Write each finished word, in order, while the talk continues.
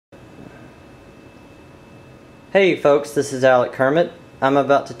Hey folks, this is aleckermit. I'm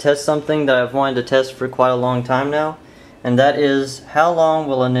about to test something that I've wanted to test for quite a long time now, and that is how long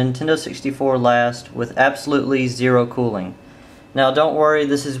will a Nintendo 64 last with absolutely zero cooling. Now don't worry,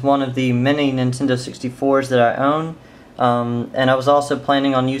 this is one of the many Nintendo 64s that I own, and I was also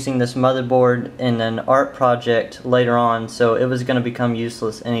planning on using this motherboard in an art project later on, so it was going to become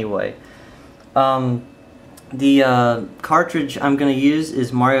useless anyway. The cartridge I'm going to use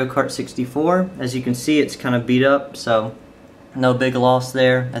is Mario Kart 64. As you can see, it's kind of beat up, so no big loss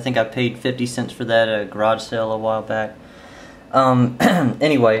there. I think I paid 50 cents for that at a garage sale a while back.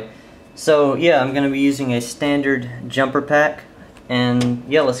 Anyway, so yeah, I'm going to be using a standard jumper pack, and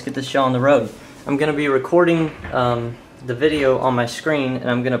yeah, let's get this show on the road. I'm going to be recording the video on my screen,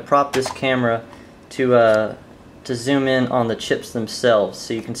 and I'm going to prop this camera to zoom in on the chips themselves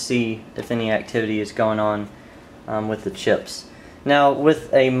so you can see if any activity is going on with the chips. Now,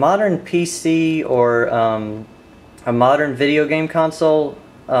 with a modern PC or a modern video game console,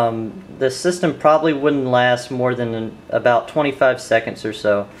 the system probably wouldn't last more than about 25 seconds or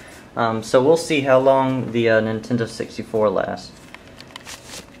so. So we'll see how long the Nintendo 64 lasts.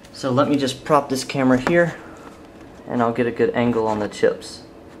 So let me just prop this camera here, and I'll get a good angle on the chips.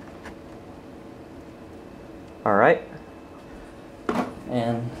 Alright,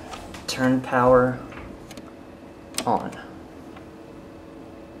 and turn power on.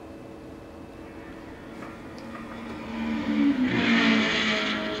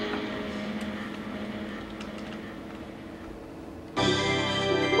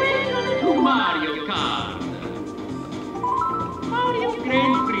 Welcome to Mario Kart. Mario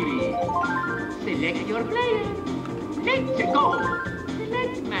Grand Prix. Select your player. Let's go.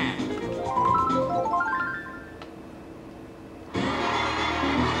 Select match.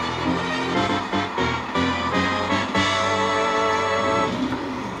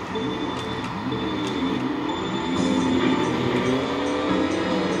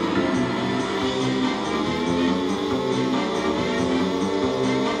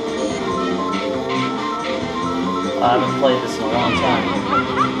 I haven't played this in a long time.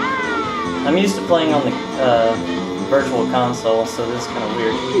 I'm used to playing on the virtual console, so this is kind of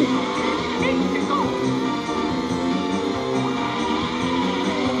weird.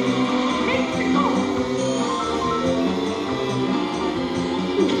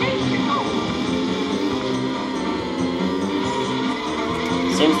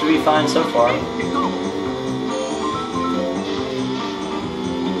 Seems to be fine so far.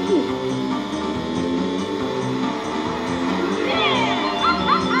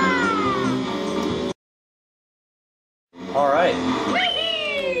 Alright.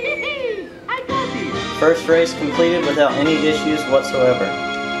 First race completed without any issues whatsoever.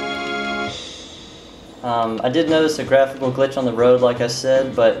 I did notice a graphical glitch on the road, like I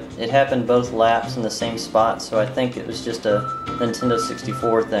said, but it happened both laps in the same spot, so I think it was just a Nintendo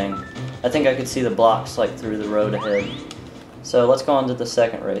 64 thing. I think I could see the blocks like through the road ahead. So let's go on to the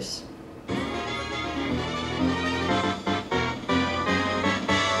second race.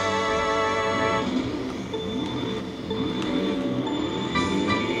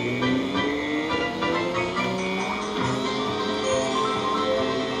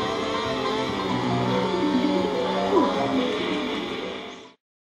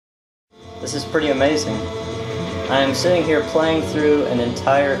 This is pretty amazing. I am sitting here playing through an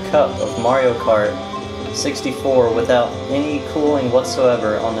entire cup of Mario Kart 64 without any cooling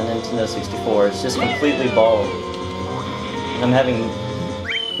whatsoever on the Nintendo 64. It's just completely bald. And I'm having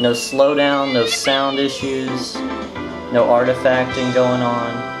no slowdown, no sound issues, no artifacting going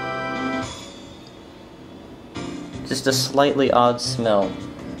on. Just a slightly odd smell.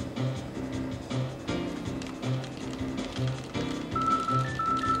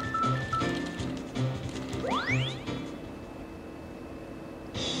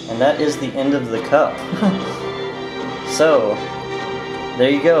 And that is the end of the cup. So, there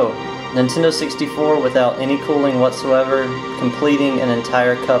you go. Nintendo 64 without any cooling whatsoever, completing an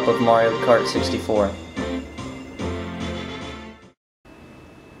entire cup of Mario Kart 64.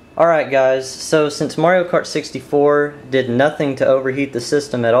 Alright guys, so since Mario Kart 64 did nothing to overheat the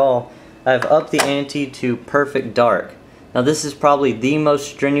system at all, I've upped the ante to Perfect Dark. Now this is probably the most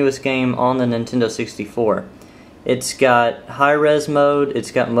strenuous game on the Nintendo 64. It's got high-res mode, it's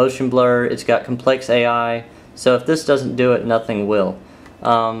got motion blur, it's got complex AI, so if this doesn't do it, nothing will.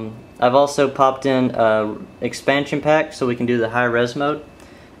 I've also popped in an expansion pack so we can do the high-res mode,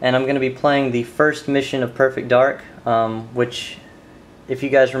 and I'm going to be playing the first mission of Perfect Dark, which, if you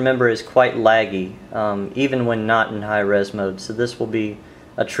guys remember, is quite laggy, even when not in high-res mode, so this will be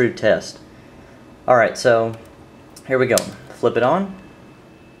a true test. Alright, so here we go. Flip it on.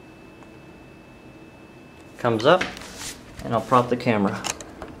 comes up, and I'll prop the camera.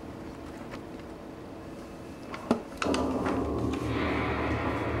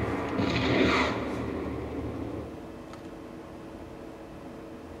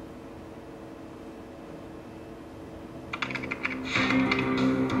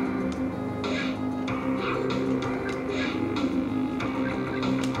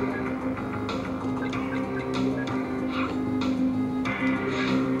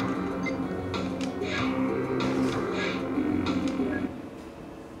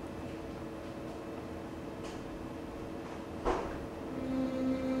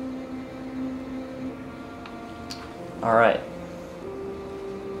 Alright.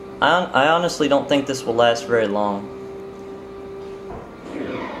 I honestly don't think this will last very long.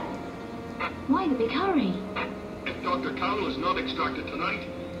 Why the big hurry? If Dr. Cowell is not extracted tonight,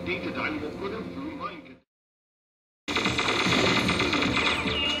 Data-Dine will put him through mind.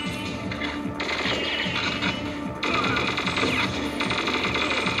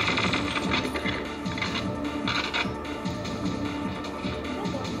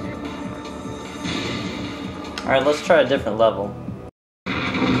 Alright, let's try a different level.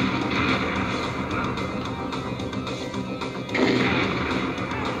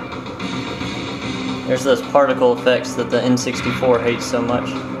 There's those particle effects that the N64 hates so much.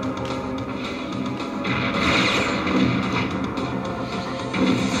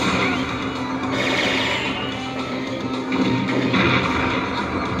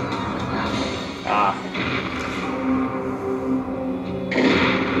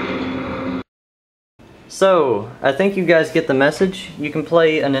 So, I think you guys get the message. You can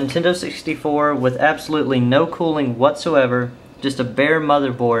play a Nintendo 64 with absolutely no cooling whatsoever, just a bare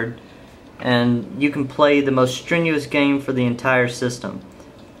motherboard, and you can play the most strenuous game for the entire system.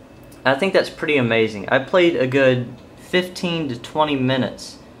 I think that's pretty amazing. I played a good 15 to 20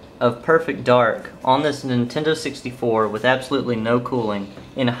 minutes of Perfect Dark on this Nintendo 64 with absolutely no cooling,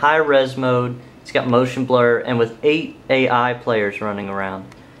 in high-res mode. It's got motion blur, and with 8 AI players running around.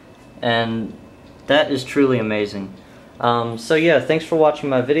 And that is truly amazing. So yeah, thanks for watching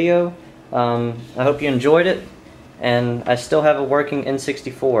my video. I hope you enjoyed it, and I still have a working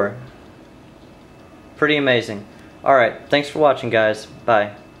N64. Pretty amazing. Alright, thanks for watching, guys.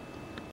 Bye.